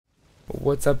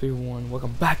What's up everyone,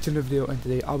 welcome back to another video, and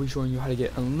today I'll be showing you how to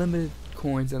get unlimited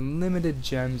coins, unlimited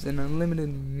gems, and unlimited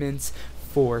mints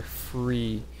for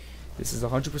free. This is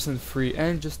 100% free,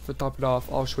 and just to top it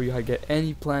off, I'll show you how to get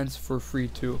any plants for free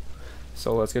too.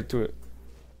 So let's get to it.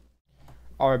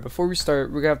 Alright, before we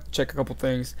start, we're gonna have to check a couple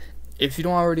things. If you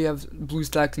don't already have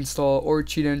BlueStacks installed or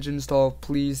Cheat Engine installed,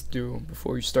 please do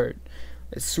before you start.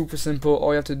 It's super simple.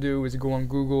 All you have to do is go on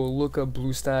Google, look up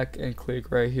BlueStack, and click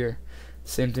right here.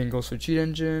 Same thing goes for Cheat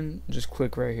Engine, just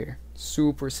click right here.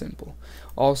 Super simple.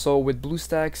 Also with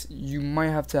BlueStacks, you might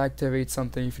have to activate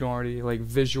something if you don't already, like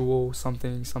visual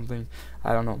something,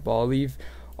 I don't know, but I'll leave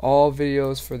all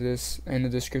videos for this in the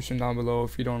description down below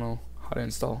if you don't know how to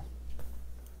install.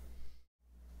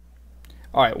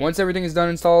 Alright, once everything is done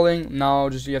installing, now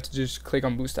you have to just click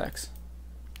on BlueStacks.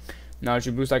 Now that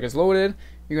your BlueStack is loaded,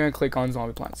 you're gonna click on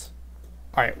Zombie Plants.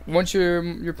 Alright, once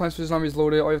your Plants vs Zombies is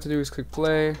loaded, all you have to do is click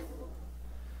play.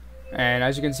 And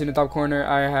as you can see in the top corner,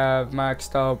 I have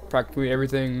maxed out practically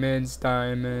everything: mints,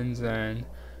 diamonds, and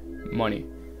money.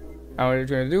 Now what you're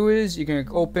going to do is you're going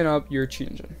to open up your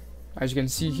Cheat Engine. As you can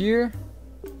see here,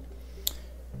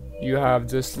 you have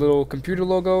this little computer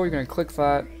logo. You're going to click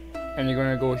that, and you're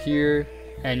going to go here,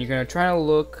 and you're going to try to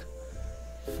look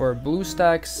for a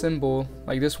BlueStack symbol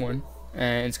like this one,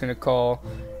 and it's going to call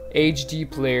HD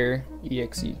Player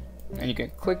EXE. And you can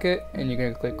click it, and you're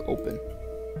going to click open.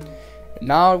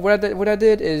 Now what I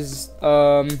did is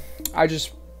I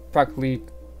just practically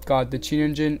got the Cheat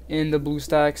Engine in the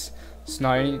BlueStacks. So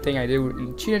now anything I did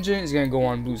in the Cheat Engine is gonna go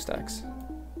on BlueStacks.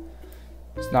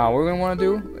 So now what we're gonna want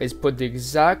to do is put the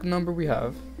exact number we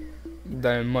have,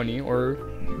 the money or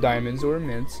diamonds or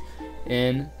mints,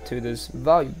 into this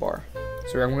value bar.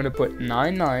 So I'm gonna put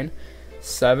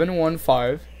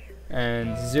 99715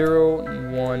 and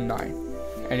 019,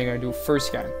 and you're gonna do first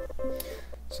scan.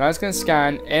 So now it's going to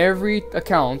scan every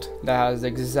account that has the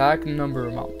exact number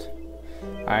amount.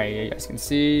 Alright, you guys can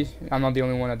see I'm not the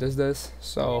only one that does this.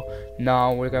 So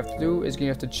now what you have to do is you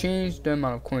have to change the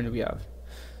amount of coins we have.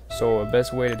 So the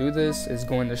best way to do this is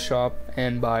go in the shop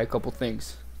and buy a couple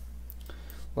things.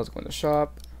 Let's go in the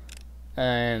shop,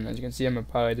 and as you can see, I'm going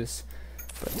to buy this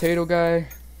potato guy.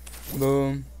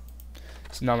 Boom.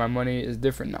 So now my money is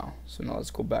different now. So now let's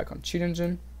go back on Cheat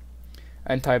Engine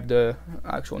and type the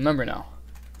actual number now.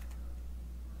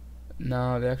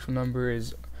 Now the actual number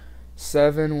is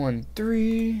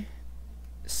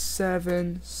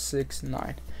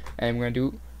 713769, and we're gonna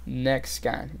do next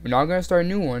scan. We're not gonna start a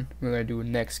new one. We're gonna do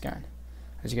next scan.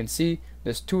 As you can see,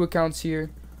 there's two accounts here,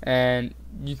 and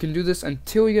you can do this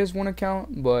until you guys one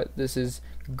account, but this is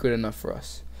good enough for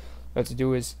us. What you have to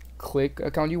do is click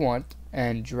account you want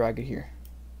and drag it here.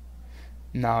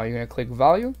 Now you're gonna click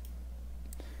value,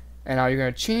 and now you're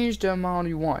gonna change the amount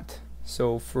you want.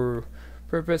 So for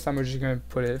purpose, I'm just gonna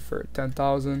put it for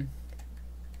 10,000,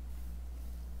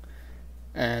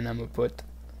 and I'm gonna put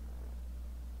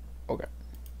okay.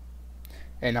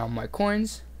 And now my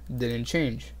coins didn't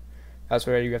change. That's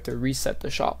why you have to reset the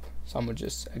shop. So I'm gonna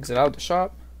just exit out the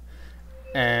shop,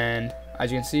 and as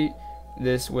you can see,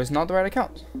 this was not the right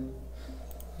account.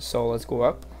 So let's go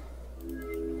up,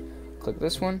 click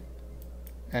this one,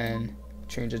 and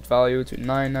change its value to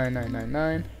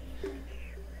 99999,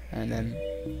 and then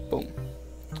boom.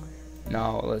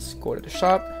 Now let's go to the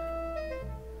shop,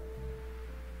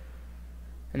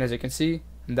 and as you can see,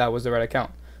 that was the right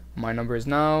account. My number is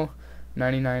now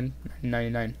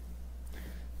 99.99.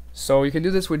 So you can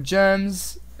do this with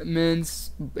gems,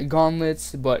 mints,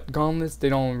 gauntlets, but gauntlets, they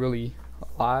don't really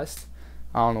last.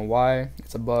 I don't know why,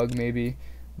 it's a bug maybe,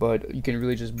 but you can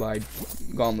really just buy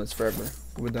gauntlets forever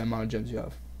with the amount of gems you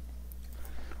have.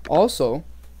 Also,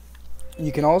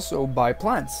 you can also buy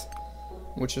plants,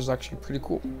 which is actually pretty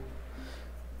cool.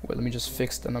 Wait, let me just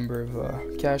fix the number of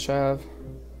cash I have.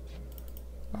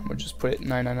 I'm gonna just put it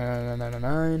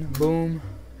 9999999. Boom.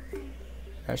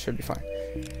 That should be fine.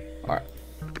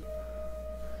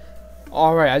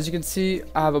 Alright, as you can see,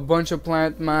 I have a bunch of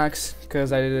plant max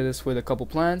because I did this with a couple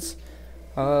plants.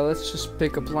 Let's just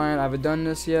pick a plant. I haven't done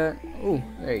this yet. Oh,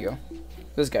 there you go.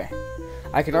 This guy.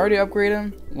 I can already upgrade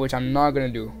him, which I'm not gonna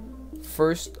do.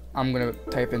 First, I'm gonna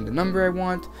type in the number I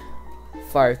want,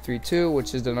 532,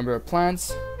 which is the number of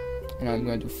plants, and I'm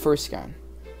gonna do first scan.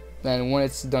 Then when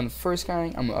it's done first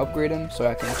scanning, I'm gonna upgrade him so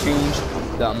I can change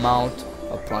the amount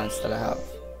of plants that I have.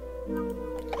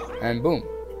 And boom.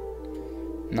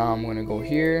 Now I'm gonna go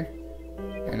here,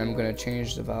 and I'm gonna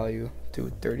change the value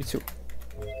to 32.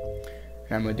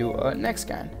 And I'm gonna do a next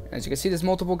scan. As you can see, there's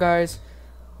multiple guys,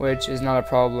 which is not a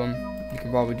problem. You can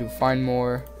probably do find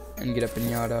more and get a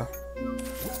pinata,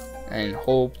 and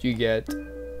hope you get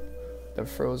the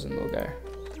frozen little guy.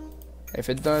 If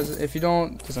it does, if you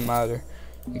don't, it doesn't matter.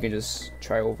 You can just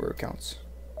try over accounts.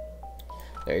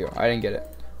 There you go. I didn't get it,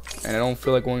 and I don't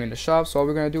feel like going in the shop, so all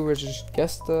we're gonna do is just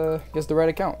guess the right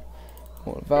account.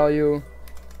 Hold value,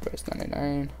 press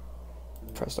 99,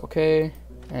 press OK,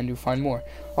 and you find more.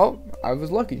 Oh, I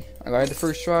was lucky. I got it the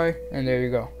first try, and there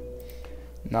you go.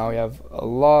 Now we have a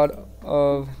lot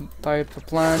of type of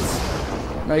plants.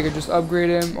 Now you can just upgrade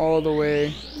them all the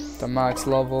way to max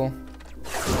level,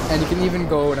 and you can even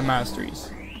go to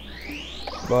masteries.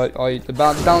 But the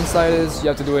downside is you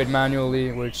have to do it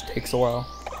manually, which takes a while.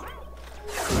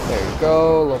 There you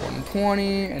go, level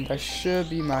 120, and that should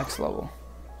be max level.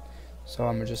 So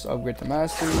I'm gonna just upgrade to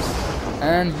masteries,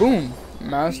 and boom,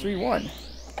 mastery 1.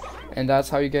 And that's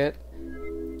how you get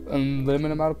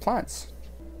unlimited amount of plants.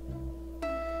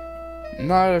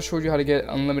 Now that I showed you how to get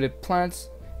unlimited plants,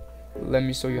 let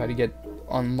me show you how to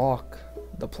unlock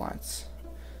the plants.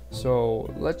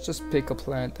 So let's just pick a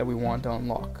plant that we want to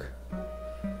unlock.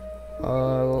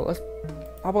 How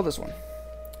about this one?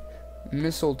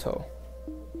 Mistletoe.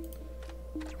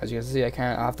 As you can see, I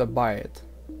have to buy it,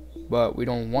 but we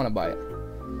don't want to buy it.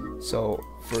 So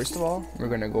first of all, we're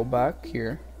gonna go back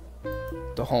here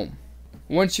to home.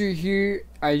 Once you're here,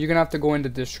 you're gonna have to go in the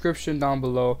description down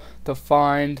below to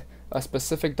find a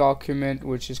specific document,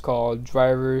 which is called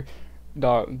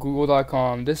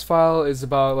driver.google.com. This file is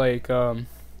about like I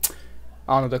don't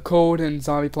know, the code and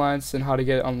zombie plants and how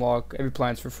to unlock every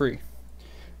plants for free.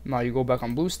 Now you go back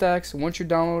on BlueStacks. Once you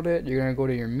download it, you're gonna go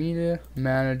to your media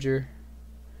manager,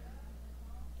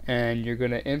 and you're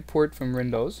gonna import from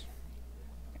Windows,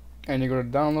 and you go to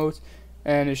downloads,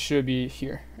 and it should be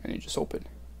here, and you just open.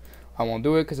 I won't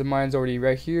do it because mine's already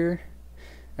right here,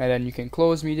 and then you can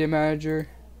close media manager.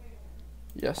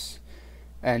 Yes,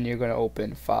 and you're gonna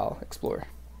open File Explorer.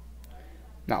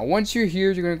 Now once you're here,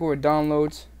 you're gonna go to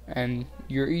downloads, and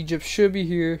your Egypt should be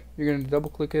here. You're gonna double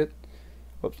click it.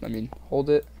 Oops, hold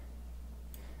it,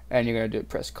 and you're gonna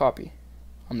press copy.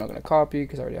 I'm not gonna copy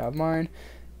because I already have mine.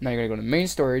 Now you're gonna go to main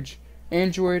storage,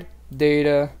 Android,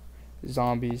 data,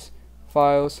 zombies,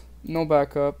 files, no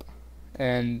backup,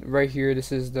 and right here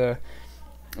this is the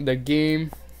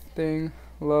game thing,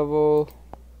 level,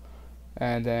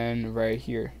 and then right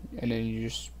here, and then you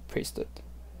just paste it.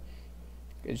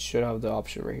 It should have the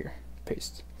option right here,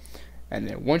 paste. And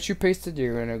then once you paste it,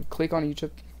 you're gonna click on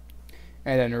Egypt,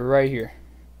 and then right here,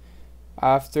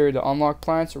 after the unlock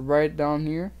plants, right down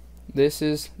here, this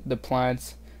is the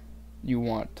plants you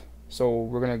want. So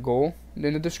we're gonna go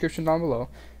in the description down below,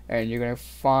 and you're gonna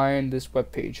find this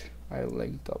web page I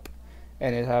linked up,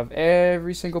 and it have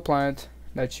every single plant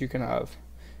that you can have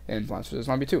in Plants vs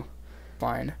Zombie 2.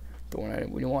 Find the one that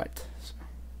you want,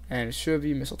 and it should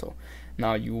be mistletoe.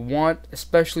 Now you want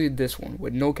especially this one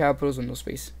with no capitals and no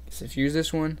space, because if you use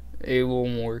this one, it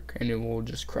won't work and it will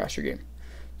just crash your game.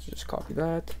 So just copy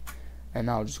that, and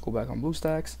now just go back on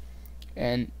BlueStacks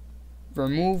and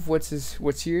remove what's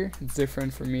here. It's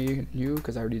different for me and you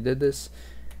because I already did this,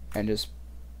 and just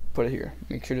put it here.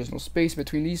 Make sure there's no space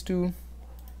between these two,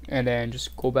 and then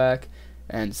just go back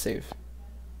and save.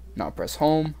 Now press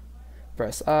home,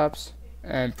 press apps,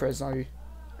 and press zombie,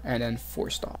 and then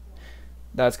force stop.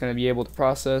 That's gonna be able to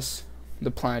process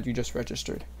the plant you just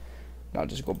registered. Now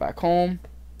just go back home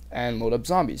and load up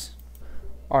zombies.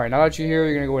 Alright, now that you're here,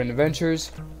 you're gonna go in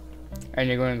adventures, and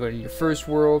you're gonna go to your first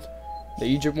world, the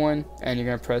Egypt one, and you're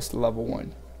gonna press level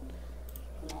 1.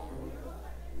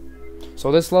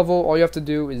 So this level, all you have to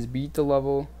do is beat the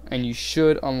level, and you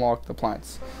should unlock the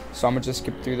plants. So I'm gonna just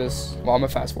skip through this. Well, I'm gonna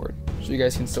fast forward so you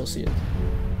guys can still see it.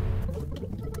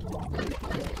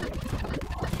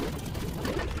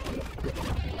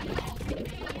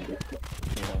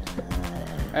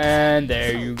 And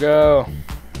there you go.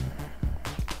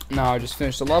 Now I just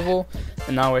finished the level,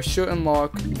 and now I should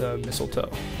unlock the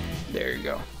mistletoe. There you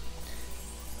go.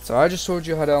 So I just showed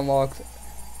you how to unlock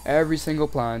every single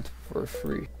plant for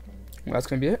free. Well, that's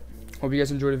gonna be it. Hope you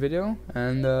guys enjoyed the video,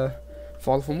 and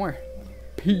follow for more.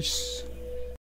 Peace.